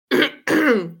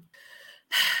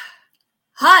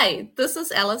Hi, this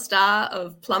is Alistair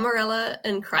of Plumberella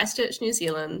in Christchurch, New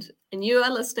Zealand, and you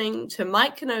are listening to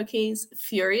Mike Kanoki's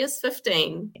Furious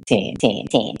 15.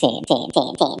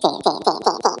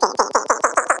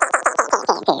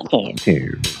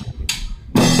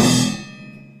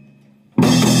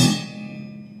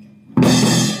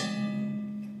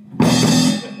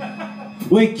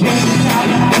 We can't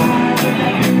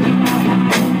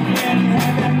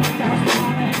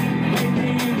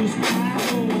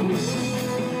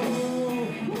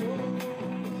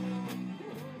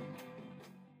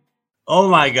Oh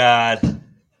my God.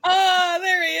 Oh,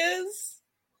 there he is.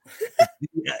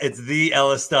 It's the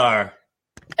Alistair.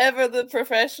 Ever the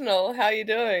professional. How you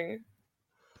doing?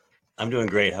 I'm doing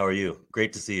great. How are you?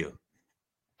 Great to see you.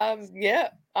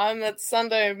 It's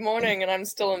Sunday morning and I'm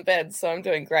still in bed, so I'm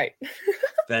doing great.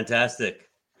 Fantastic.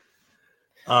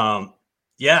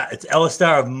 It's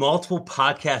Alistair of multiple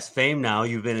podcast fame now.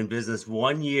 You've been in business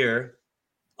 1 year,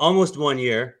 almost 1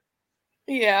 year.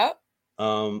 Yeah.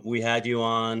 We had you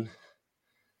on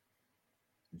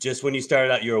just when you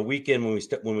started out your weekend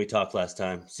when we talked last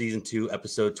time, season 2,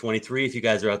 episode 23. If you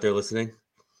guys are out there listening,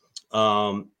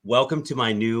 welcome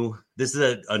to this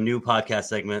is a new podcast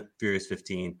segment, Furious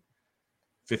 15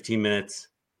 minutes,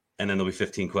 and then there'll be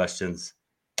 15 questions.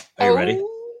 Are you ready?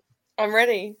 I'm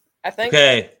ready, I think.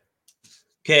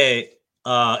 Okay.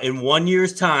 In 1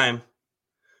 year's time,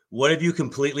 what have you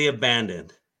completely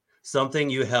abandoned? Something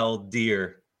you held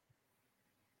dear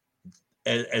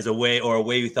as a way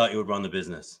you thought you would run the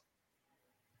business?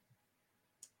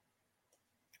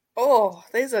 Oh,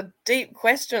 these are deep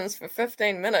questions for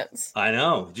 15 minutes. I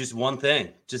know. Just one thing.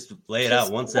 Just lay it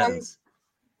out. One sentence.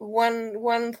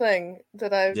 One thing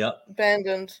that I've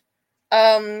abandoned.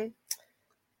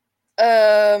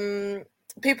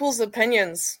 People's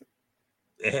opinions.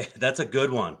 That's a good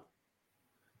one.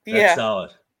 That's Yeah. solid.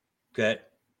 Okay.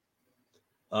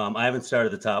 I haven't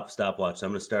started the top stopwatch, so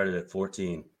I'm going to start it at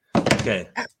 14. Okay.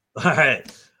 All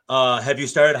right. Have you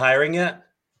started hiring yet?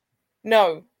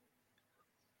 No.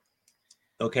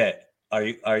 Okay. Are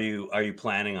you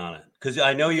planning on it? Because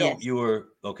I know you were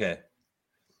okay.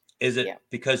 Is it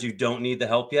because you don't need the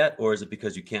help yet, or is it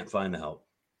because you can't find the help?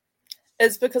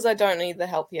 It's because I don't need the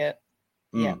help yet.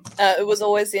 Yeah. It was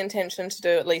always the intention to do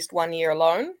at least 1 year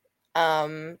alone,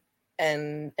 and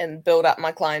build up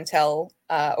my clientele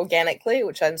organically,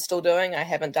 which I'm still doing. I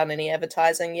haven't done any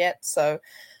advertising yet, so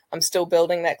I'm still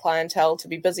building that clientele to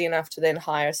be busy enough to then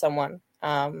hire someone.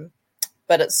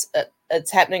 But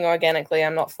it's happening organically.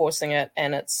 I'm not forcing it,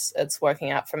 and it's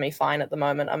working out for me fine at the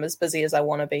moment. I'm as busy as I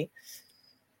want to be.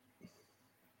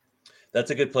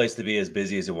 That's a good place to be, as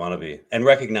busy as you want to be, and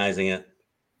recognizing it,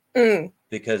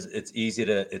 because it's easy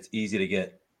to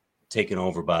get taken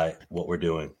over by what we're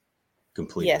doing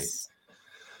completely. Yes.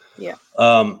 Yeah.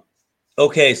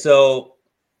 Okay, so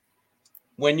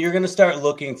when you're going to start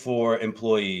looking for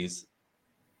employees,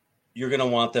 you're going to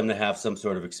want them to have some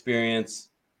sort of experience.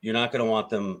 You're not going to want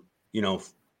them,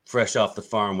 fresh off the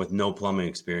farm with no plumbing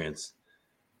experience.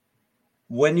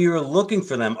 When you're looking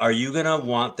for them, are you going to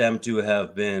want them to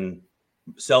have been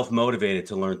self-motivated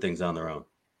to learn things on their own?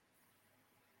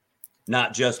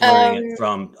 Not just learning it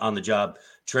from on-the-job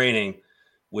training,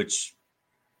 which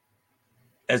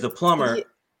as a plumber,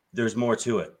 there's more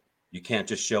to it. You can't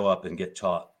just show up and get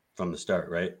taught from the start,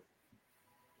 right?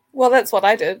 Well, that's what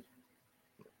I did.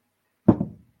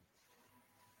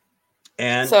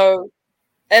 And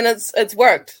it's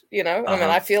worked, I mean,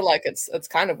 I feel like it's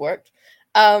kind of worked.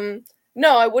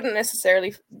 No, I wouldn't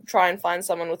necessarily try and find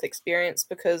someone with experience,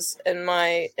 because in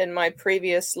my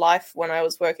previous life, when I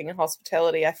was working in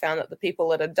hospitality, I found that the people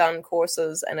that had done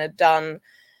courses and had done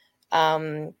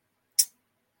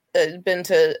been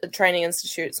to training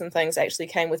institutes and things actually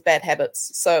came with bad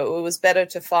habits. So it was better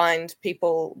to find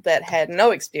people that had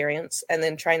no experience and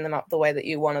then train them up the way that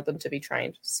you wanted them to be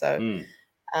trained. So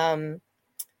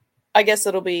I guess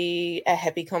it'll be a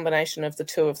happy combination of the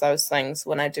two of those things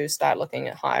when I do start looking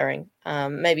at hiring.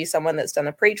 Maybe someone that's done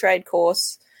a pre-trade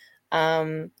course,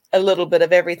 a little bit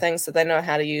of everything, so they know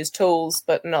how to use tools,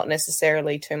 but not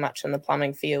necessarily too much in the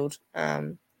plumbing field.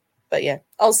 But yeah,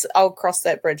 I'll cross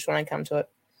that bridge when I come to it.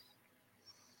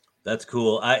 That's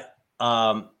cool. I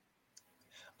don't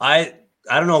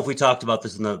know if we talked about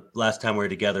this in the last time we were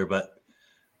together, but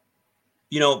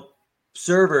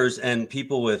servers and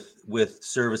people with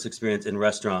service experience in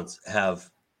restaurants have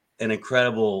an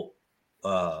incredible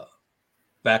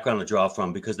background to draw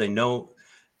from, because they know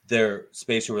their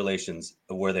spatial relations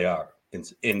of where they are.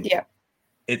 It's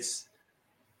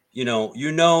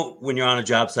when you're on a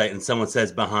job site and someone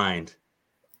says behind,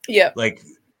 yeah, like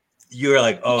you're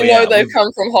like, oh you know they've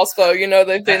come from hospo, you know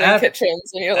they've been in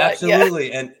kitchens, and you're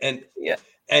absolutely. like, yeah.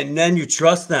 And then you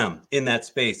trust them in that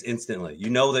space instantly. You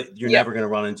know that you're never going to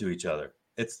run into each other.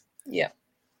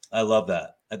 I love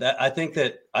that. I think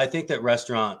that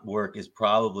restaurant work is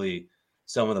probably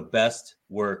some of the best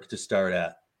work to start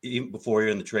at, even before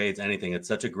you're in the trades, anything. It's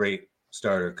such a great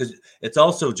starter because it's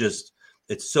also just,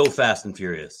 it's so fast and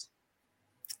furious.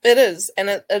 It is. And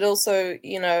it also,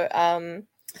 you know,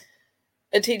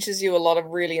 it teaches you a lot of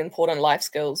really important life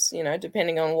skills, you know,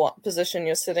 depending on what position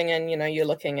you're sitting in. You know, you're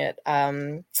looking at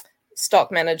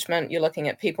stock management, you're looking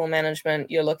at people management,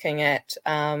 you're looking at,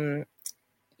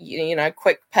 you know,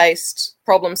 quick-paced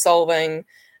problem solving,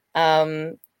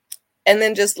 and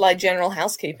then just like general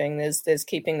housekeeping. There's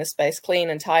keeping the space clean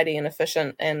and tidy and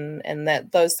efficient, and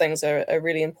that those things are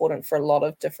really important for a lot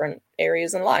of different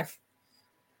areas in life.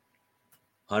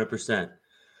 100%.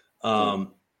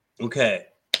 Okay.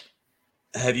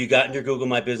 Have you gotten your Google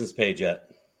My Business page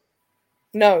yet?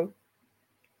 No.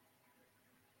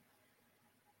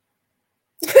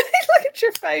 Look at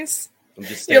your face. I'm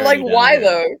just You're like, why here.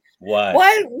 though?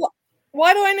 Why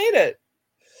do I need it?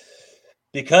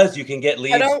 Because you can get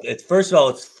leads. First of all,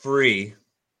 it's free.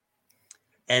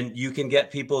 And you can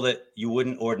get people that you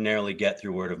wouldn't ordinarily get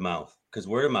through word of mouth, because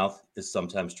word of mouth is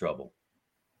sometimes trouble.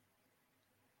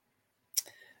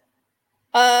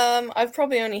 I've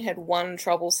probably only had one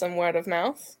troublesome word of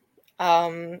mouth,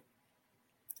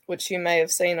 which you may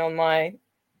have seen on my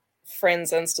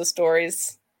friend's Insta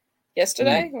stories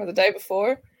yesterday or the day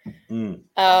before.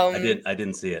 I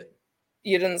didn't see it.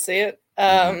 You didn't see it?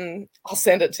 I'll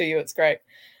send it to you. It's great.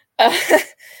 But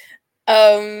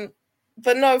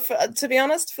no, to be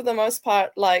honest, for the most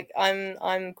part, like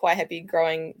I'm quite happy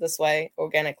growing this way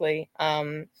organically.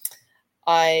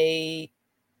 I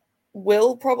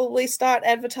will probably start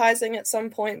advertising at some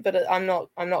point, but I'm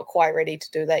not quite ready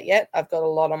to do that yet. I've got a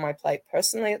lot on my plate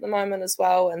personally at the moment as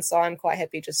well, and so I'm quite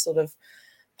happy just sort of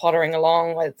pottering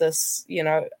along with this, you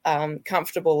know,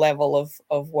 comfortable level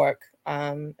of work.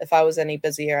 If I was any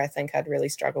busier, I think I'd really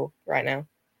struggle right now.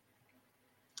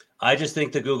 I just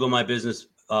think the Google My Business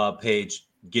page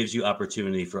gives you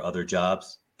opportunity for other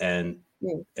jobs, and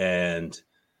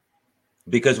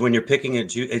because when you're picking and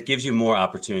choose, it gives you more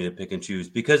opportunity to pick and choose,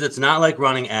 because it's not like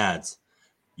running ads.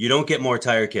 You don't get more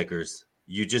tire kickers.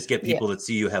 You just get people that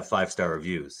see you have 5-star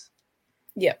reviews.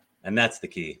 Yeah. And that's the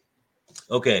key.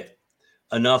 Okay.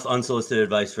 Enough unsolicited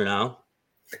advice for now.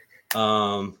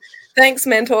 Thanks,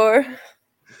 mentor.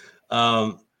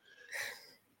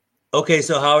 Okay.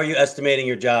 So how are you estimating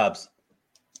your jobs?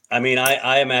 I mean,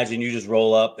 I imagine you just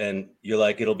roll up and you're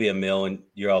like, it'll be $1 million, and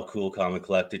you're all cool, calm, and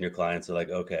collected, and your clients are like,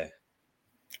 okay.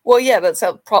 Well, yeah, that's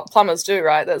how plumbers do,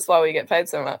 right? That's why we get paid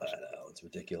so much. I know, it's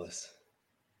ridiculous.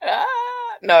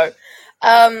 No.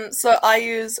 So I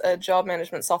use a job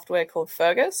management software called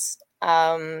Fergus,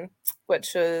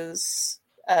 which is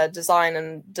designed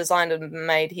and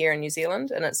made here in New Zealand,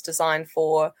 and it's designed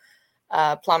for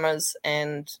plumbers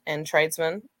and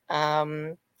tradesmen.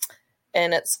 And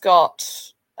it's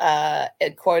got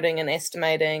it quoting and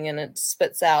estimating, and it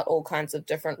spits out all kinds of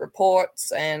different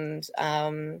reports, and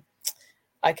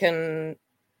I can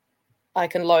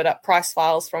load up price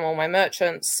files from all my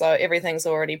merchants, so everything's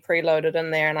already preloaded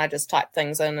in there, and I just type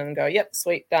things in and go, yep,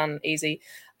 sweet, done, easy.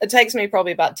 It takes me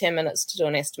probably about 10 minutes to do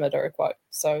an estimate or a quote.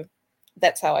 So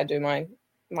that's how I do my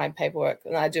paperwork,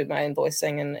 and I do my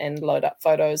invoicing and load up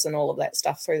photos and all of that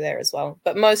stuff through there as well.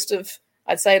 But most of,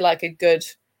 I'd say like a good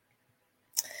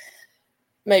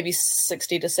maybe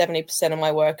 60 to 70% of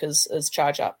my work is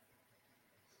charge up.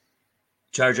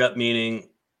 Charge up meaning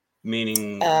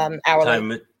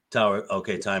hourly. Time,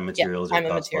 materials, time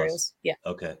and cost materials. Plus. Yeah.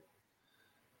 Okay.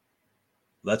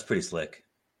 That's pretty slick.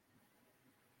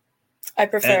 I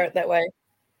prefer it that way.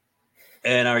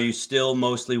 And are you still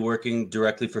mostly working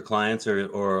directly for clients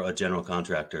or a general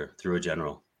contractor through a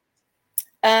general?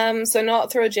 So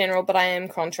not through a general, but I am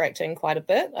contracting quite a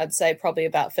bit. I'd say probably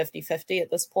about 50-50 at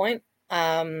this point,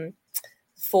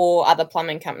 for other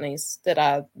plumbing companies that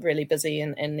are really busy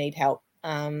and need help.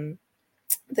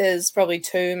 There's probably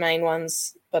 2 main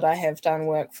ones, but I have done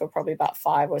work for probably about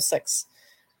 5 or 6.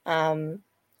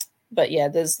 But yeah,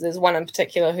 there's one in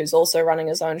particular who's also running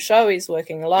his own show. He's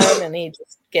working alone, and he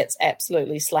just gets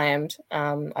absolutely slammed.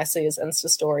 I see his Insta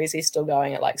stories. He's still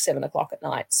going at like 7 o'clock at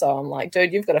night. So I'm like,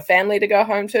 dude, you've got a family to go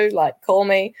home to. Like, call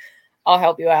me. I'll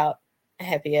help you out.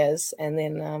 Happy as. And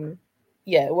then,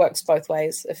 it works both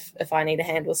ways. If I need a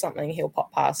hand with something, he'll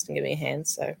pop past and give me a hand.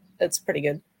 So it's pretty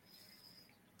good.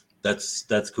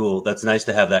 That's cool. That's nice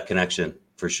to have that connection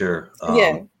for sure.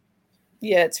 Yeah,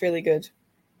 it's really good.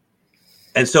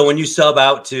 And so when you sub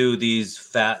out to these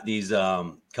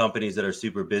companies that are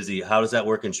super busy. How does that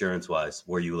work insurance wise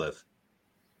where you live?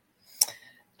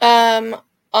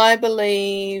 I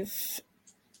believe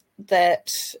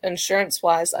that insurance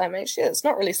wise, actually, it's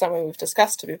not really something we've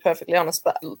discussed, to be perfectly honest,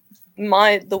 but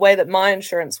the way that my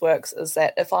insurance works is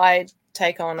that if I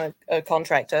take on a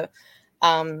contractor,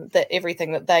 that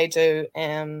everything that they do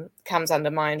comes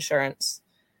under my insurance.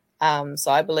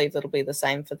 So I believe it'll be the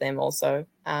same for them also.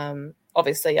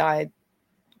 Obviously, I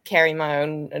carry my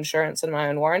own insurance and my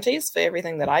own warranties for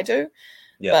everything that I do.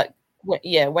 Yeah. But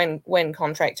when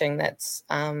contracting, that's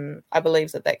I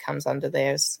believe that comes under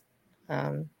theirs.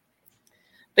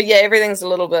 But yeah, everything's a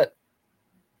little bit,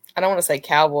 I don't want to say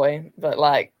cowboy, but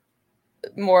like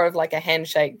more of like a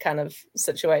handshake kind of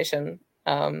situation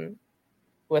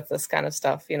with this kind of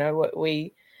stuff. You know,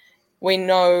 we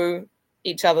know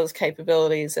each other's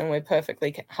capabilities and we're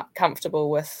perfectly comfortable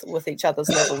with each other's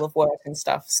level of work and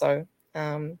stuff. So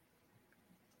yeah,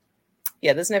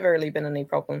 there's never really been any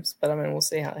problems, but I mean, we'll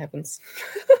see how it happens.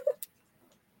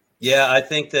 Yeah, I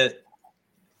think that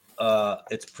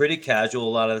it's pretty casual a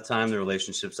lot of the time, the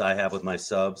relationships I have with my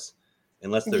subs,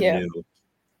 unless they're new.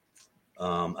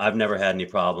 I've never had any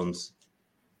problems,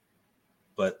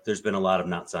 but there's been a lot of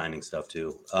not signing stuff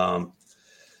too.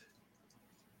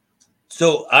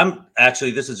 So I'm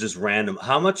actually, this is just random.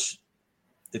 How much,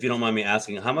 if you don't mind me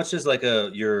asking, how much is like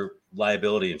your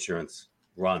liability insurance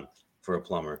run for a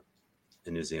plumber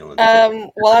in New Zealand?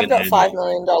 Well, like I've got $5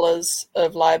 million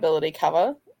of liability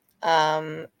cover.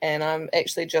 And I'm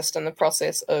actually just in the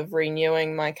process of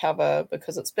renewing my cover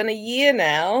because it's been a year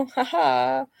now.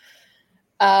 Haha.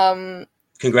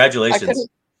 Congratulations.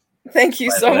 Thank you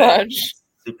so much.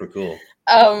 Super cool.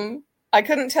 I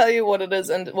couldn't tell you what it is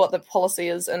and what the policy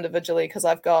is individually because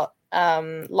I've got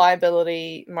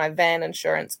liability, my van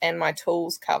insurance, and my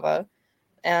tools cover.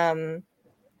 And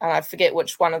I forget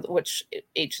which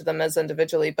each of them is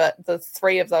individually, but the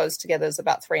three of those together is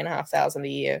about $3,500 a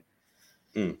year.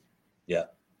 Yeah.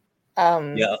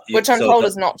 Which I'm told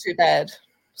is not too bad.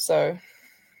 So,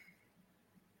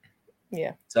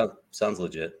 yeah. Sounds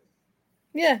legit.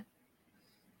 Yeah.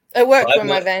 It worked when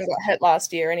my van got hit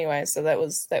last year anyway, so that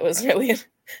was really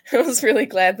I was really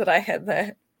glad that I had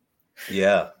that.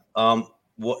 Yeah.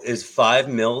 What is $5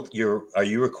 million? Are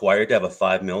you required to have a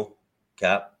 $5 million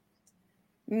cap?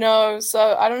 No,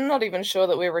 so I'm not even sure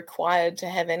that we're required to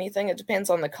have anything. It depends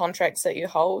on the contracts that you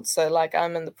hold. So like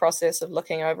I'm in the process of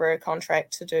looking over a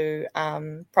contract to do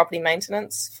property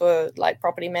maintenance for like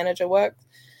property manager work.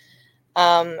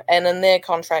 And in their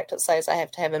contract, it says I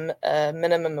have to have a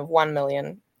minimum of 1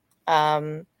 million.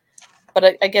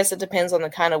 But I guess it depends on the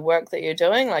kind of work that you're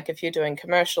doing. Like if you're doing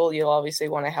commercial, you'll obviously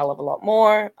want a hell of a lot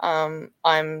more.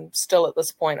 I'm still at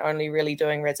this point only really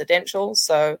doing residential.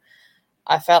 So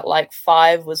I felt like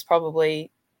 5 was probably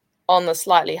on the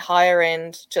slightly higher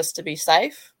end just to be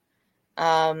safe.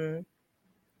 I mean,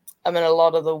 a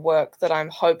lot of the work that I'm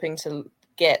hoping to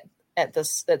get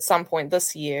at some point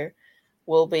this year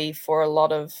will be for a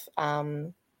lot of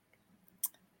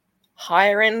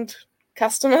higher end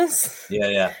customers.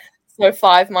 Yeah. So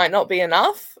 5 might not be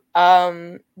enough.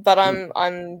 But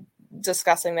I'm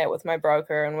discussing that with my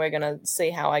broker, and we're going to see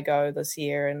how I go this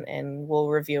year, and we'll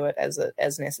review it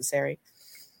as necessary.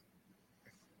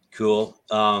 Cool.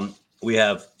 We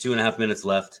have 2.5 minutes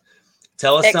left.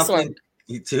 Tell us something.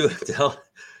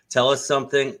 Tell us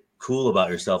something cool about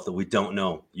yourself that we don't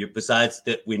know. Besides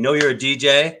that, we know you're a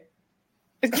DJ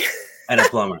and a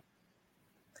plumber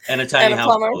and a tiny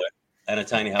house builder and a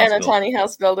tiny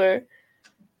house builder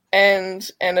and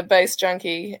a bass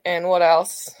junkie, and what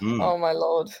else? Oh my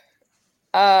lord!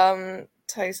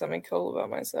 Tell you something cool about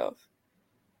myself.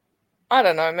 I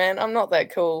don't know, man. I'm not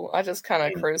that cool. I just kind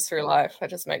of cruise through life. I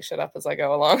just make shit up as I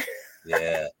go along.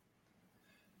 Yeah.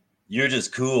 You're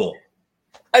just cool.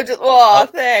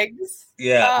 Thanks.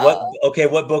 Yeah.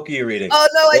 What book are you reading? Oh,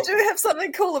 no, I do have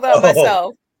something cool about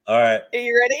myself. All right. Are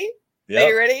you ready? Yep. Are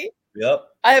you ready? Yep.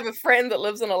 I have a friend that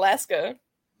lives in Alaska.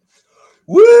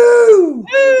 Woo! Woo!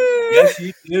 Yes,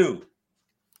 you do.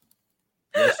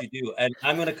 Yes, you do. And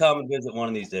I'm going to come and visit one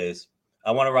of these days.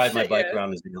 I want to ride my bike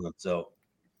around New Zealand, so...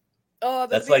 Oh,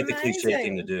 that's like the cliche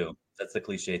thing to do. That's the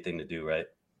cliche thing to do, right?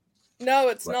 No,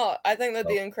 it's not. I think that'd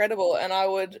be incredible, and I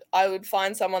would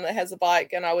find someone that has a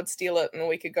bike, and I would steal it, and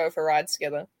we could go for rides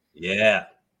together. Yeah,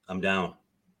 I'm down.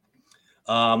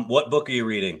 What book are you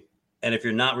reading? And if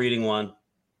you're not reading one,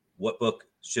 what book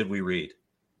should we read?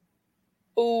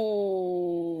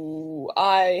 Ooh,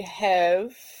 I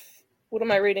have. What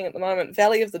am I reading at the moment?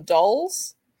 Valley of the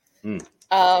Dolls,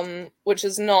 which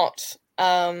is not.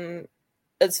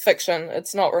 it's fiction.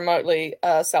 It's not remotely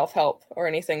self-help or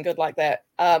anything good like that.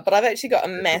 But I've actually got a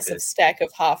massive stack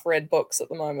of half-read books at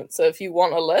the moment. So if you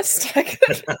want a list,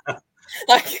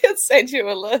 I could send you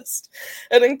a list.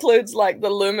 It includes like the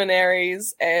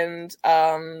Luminaries and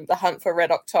the Hunt for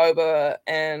Red October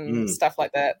and stuff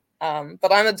like that.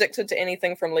 But I'm addicted to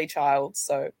anything from Lee Childs,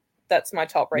 so that's my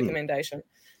top recommendation.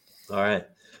 All right.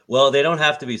 Well, they don't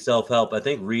have to be self-help. I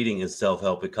think reading is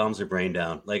self-help. It calms your brain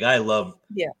down. Like I love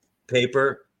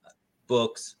paper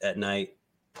books at night.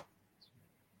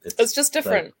 It's just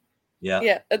different. Like,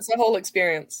 yeah, it's a whole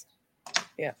experience.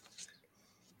 Yeah.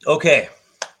 Okay.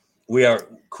 We are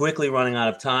quickly running out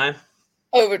of time.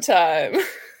 Overtime.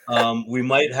 We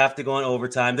might have to go on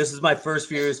overtime. This is my first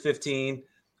Furious 15.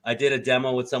 I did a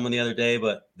demo with someone the other day,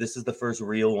 but this is the first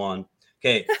real one.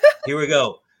 Okay, here we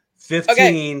go. 15.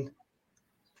 Okay.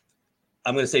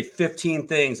 I'm going to say 15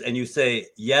 things, and you say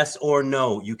yes or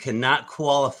no. You cannot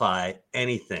qualify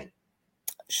anything.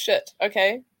 Shit.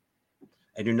 Okay.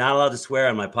 And you're not allowed to swear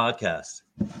on my podcast.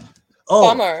 Oh,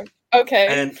 bummer.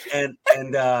 Okay.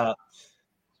 And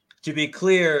to be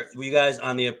clear, you guys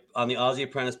on the Aussie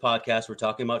Apprentice podcast, we're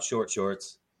talking about short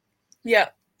shorts. Yeah.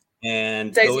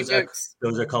 And those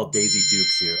are called Daisy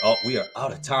Dukes here. Oh, we are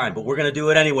out of time, but we're gonna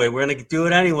do it anyway.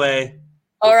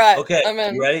 All right. Okay. I'm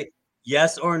in. You ready?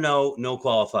 Yes or no? No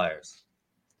qualifiers.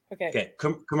 Okay.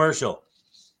 Commercial.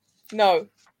 No.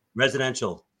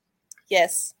 Residential.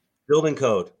 Yes. Building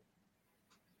code.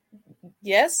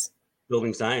 Yes.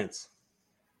 Building science.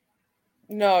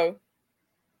 No.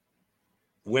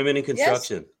 Women in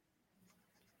construction.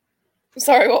 Yes.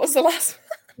 Sorry, what was the last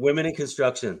one? Women in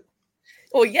construction.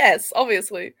 Well, yes,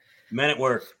 obviously. Men at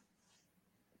work.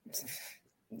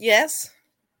 Yes.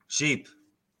 Sheep.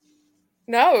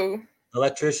 No.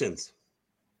 Electricians.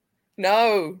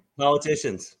 No.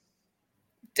 Politicians.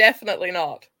 Definitely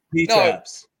not.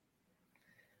 P-traps.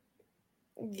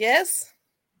 No. Yes.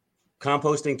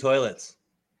 Composting toilets.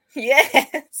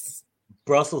 Yes.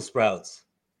 Brussels sprouts.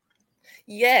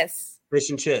 Yes. Fish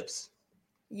and chips.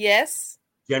 Yes.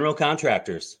 General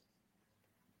contractors.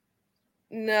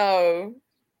 No.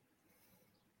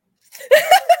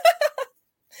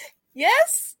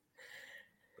 Yes.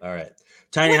 All right.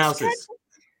 Tiny houses.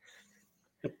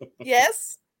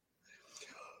 Yes.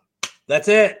 That's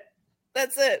it.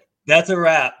 That's it. That's a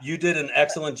wrap. You did an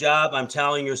excellent job. I'm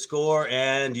tallying your score,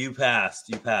 and you passed.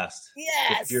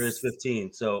 Yes. Furious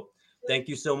 15. So thank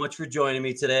you so much for joining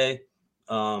me today.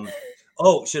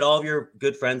 Should all of your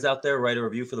good friends out there write a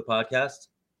review for the podcast?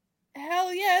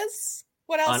 Hell yes.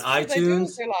 What else on should they do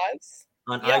with their lives?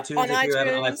 On iTunes if you have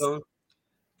an iPhone.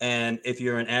 And if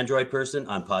you're an Android person,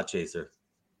 on Podchaser.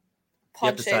 You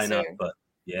have to sign up, but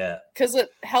yeah. Because it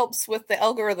helps with the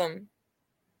algorithm.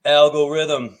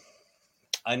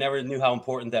 I never knew how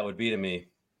important that would be to me,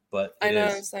 but I know,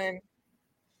 I'm saying.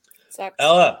 Sucks.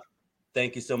 Ella,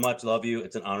 thank you so much. Love you.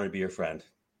 It's an honor to be your friend.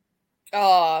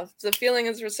 Oh, the feeling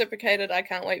is reciprocated. I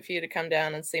can't wait for you to come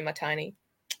down and see my tiny.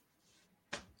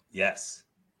 Yes.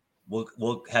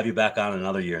 We'll have you back on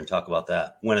another year and talk about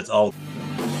that when it's all.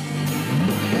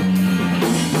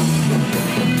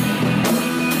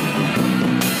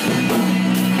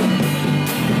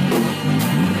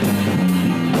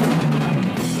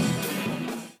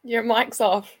 Your mic's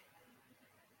off.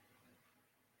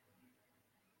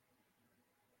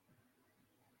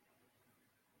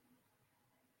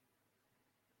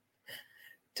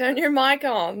 Turn your mic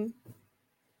on.